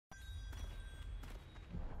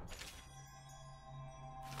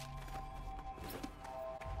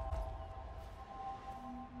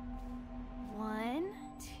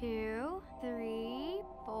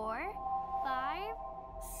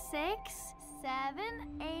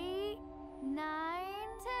7, 8, 9,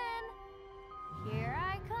 10. Here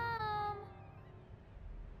I come.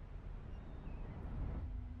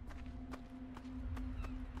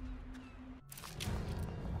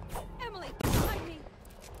 Emily, behind me!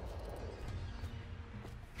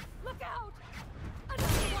 Look out!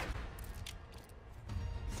 Another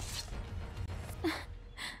one!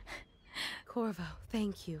 Corvo,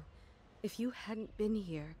 thank you. If you hadn't been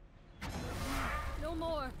here... No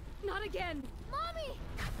more! Not again! Mommy!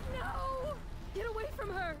 No! Get away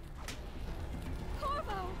from her!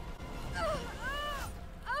 Corvo! Mommy!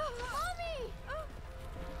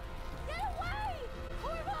 Get away!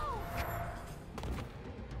 Corvo!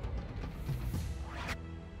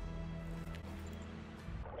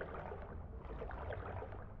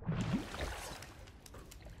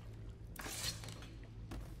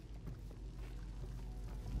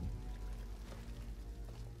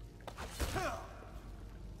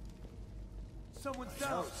 Someone's I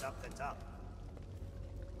know down. something's up.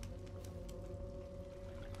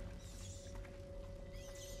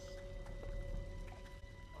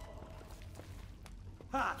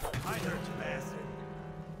 Ha! I heard you, bastard.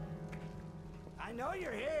 I know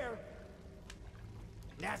you're here.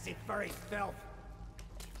 Nasty furry filth.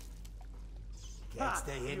 Can't Ha!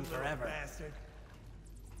 stay You hidden little forever. bastard.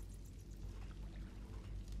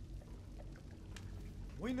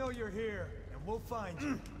 We know you're here, and we'll find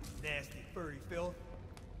you. Nasty furry filth.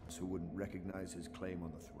 Who wouldn't recognize his claim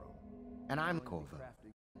on the throne. And I'm Corvo.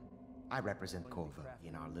 I represent Corvo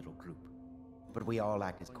in our little group. But we all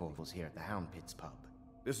act as Corvos here at the Hound Pits pub.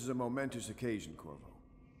 This is a momentous occasion, Corvo.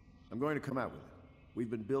 I'm going to come out with it.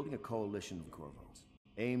 We've been building a coalition of Corvos,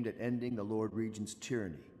 aimed at ending the Lord Regent's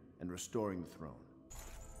tyranny and restoring the throne.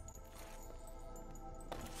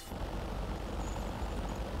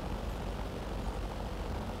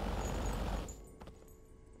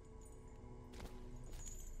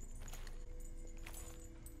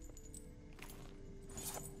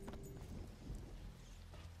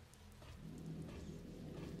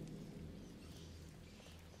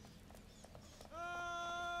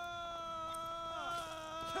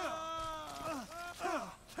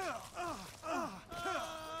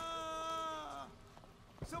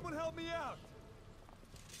 Someone help me out!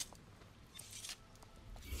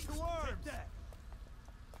 To arms! Take that!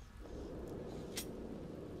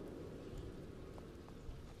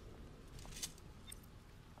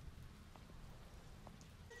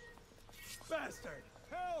 Bastard!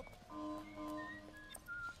 Help!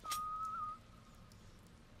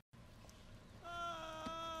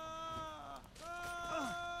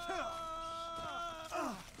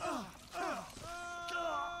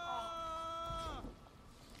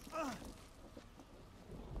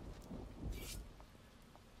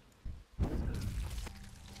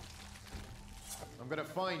 I'm gonna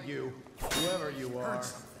find you, whoever you are,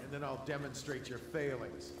 and then I'll demonstrate your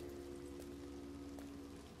failings.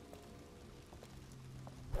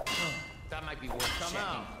 That might be worth Come checking.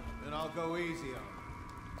 out, and I'll go easy on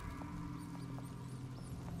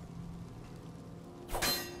you.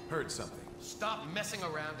 Heard something. Stop messing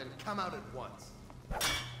around and come out at once.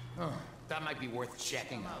 That might be worth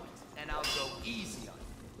checking out. And I'll go easy on you.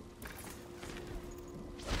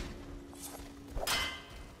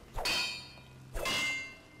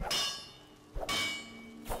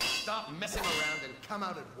 Stop messing around and come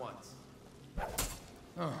out at once.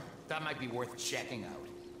 That might be worth checking out.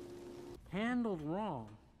 Handled wrong,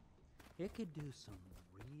 it could do some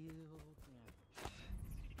real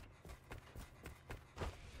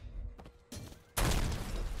damage.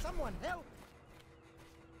 Someone help!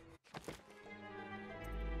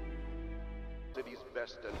 City's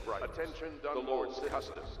best and brightest. Attention, the Lord's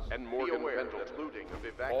Custis and Morgan Pendleton. Looting of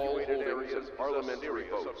evacuated areas parliamentary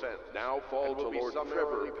votes now fall to Lord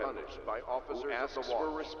Trevor punished by officers of the wall.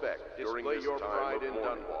 For respect during this your pride in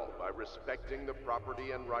Dunwall by respecting the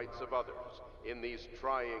property and rights of others in these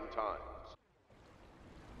trying times.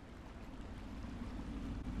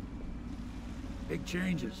 Big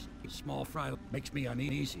changes. A small fry makes me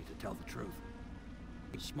uneasy, to tell the truth.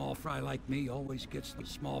 A small fry like me always gets the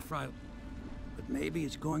small fry. But maybe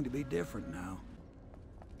it's going to be different now.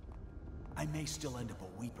 I may still end up a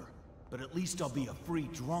weeper, but at least I'll be a free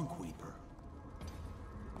drunk weeper.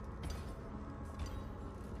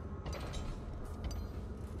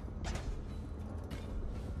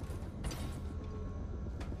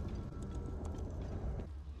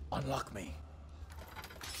 Unlock me.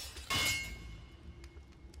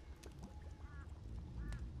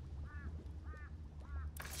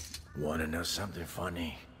 Wanna know something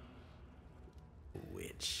funny?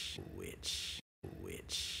 Which?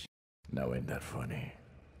 No, ain't that funny?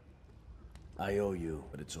 I owe you,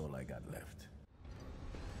 but it's all I got left.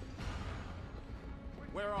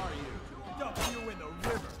 Where are you? Dump you in the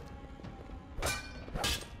river.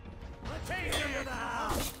 Take him to the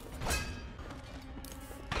house!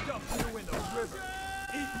 Dump you in the river.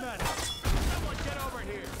 Eat metal. Someone get over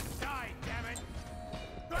here! Die, damn it!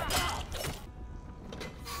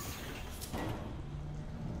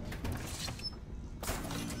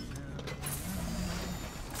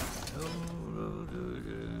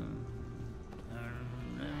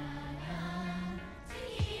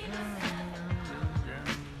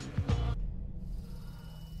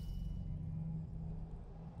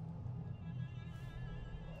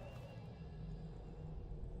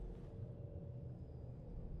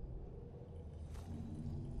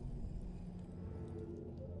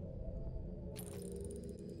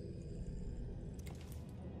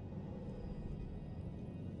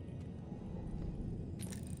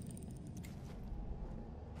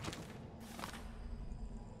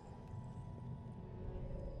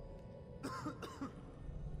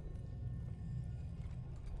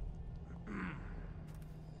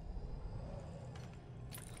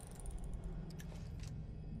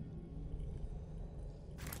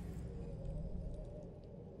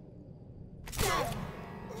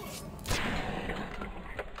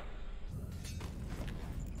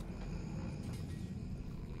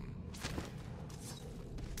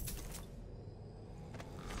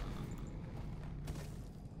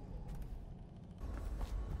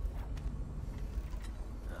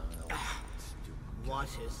 What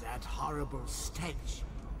is that horrible stench?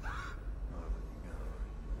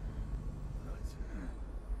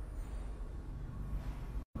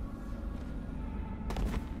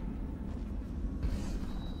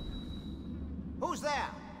 Who's there?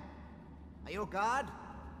 Are you a guard?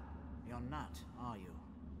 You're not, are you?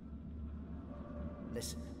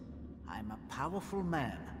 Listen, I'm a powerful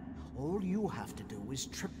man. All you have to do is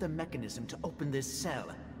trip the mechanism to open this cell,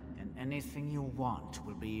 and anything you want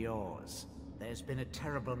will be yours. There's been a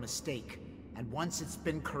terrible mistake, and once it's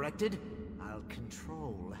been corrected, I'll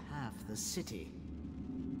control half the city.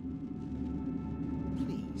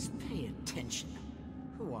 Please pay attention.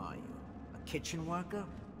 Who are you? A kitchen worker?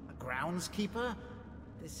 A groundskeeper?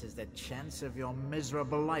 This is the chance of your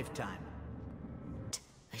miserable lifetime.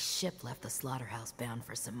 A ship left the slaughterhouse bound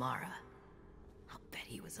for Samara. I'll bet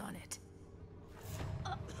he was on it.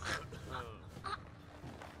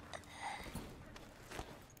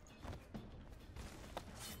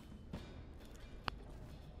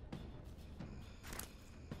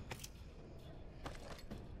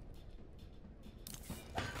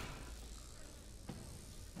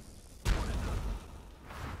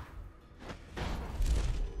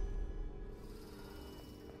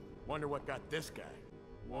 Wonder what got this guy.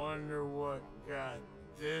 Wonder what got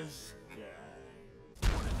this guy.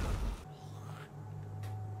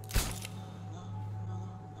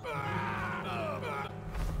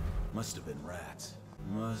 Must have been rats.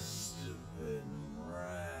 Must have been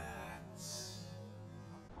rats.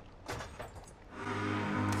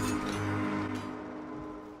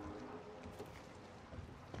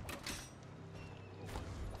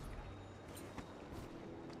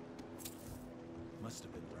 Must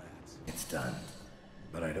have been rats. It's done.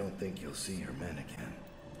 But I don't think you'll see her men again.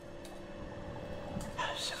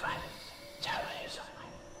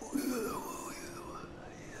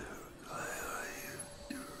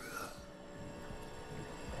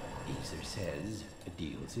 Acer says a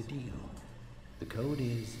deal's a deal. The code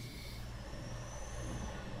is...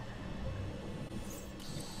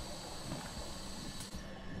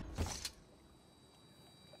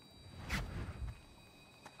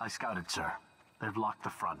 I scouted, sir. They've locked the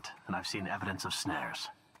front, and I've seen evidence of snares.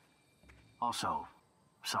 Also,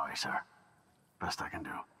 sorry, sir. Best I can do.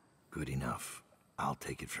 Good enough. I'll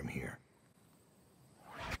take it from here.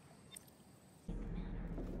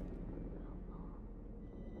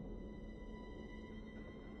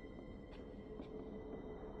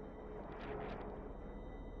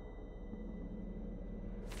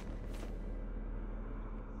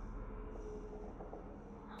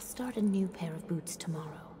 I'll start a new pair of boots tomorrow.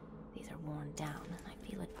 These are worn down, and I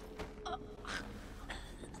feel it.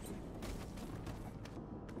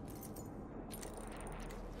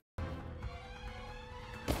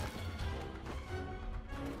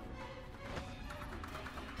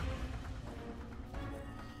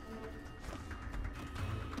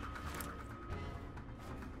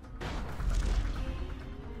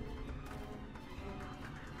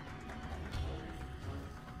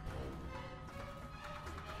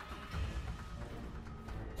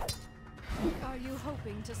 Are you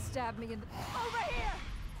hoping to stab me in the... Over here!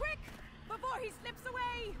 Quick! Before he slips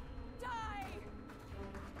away! Die!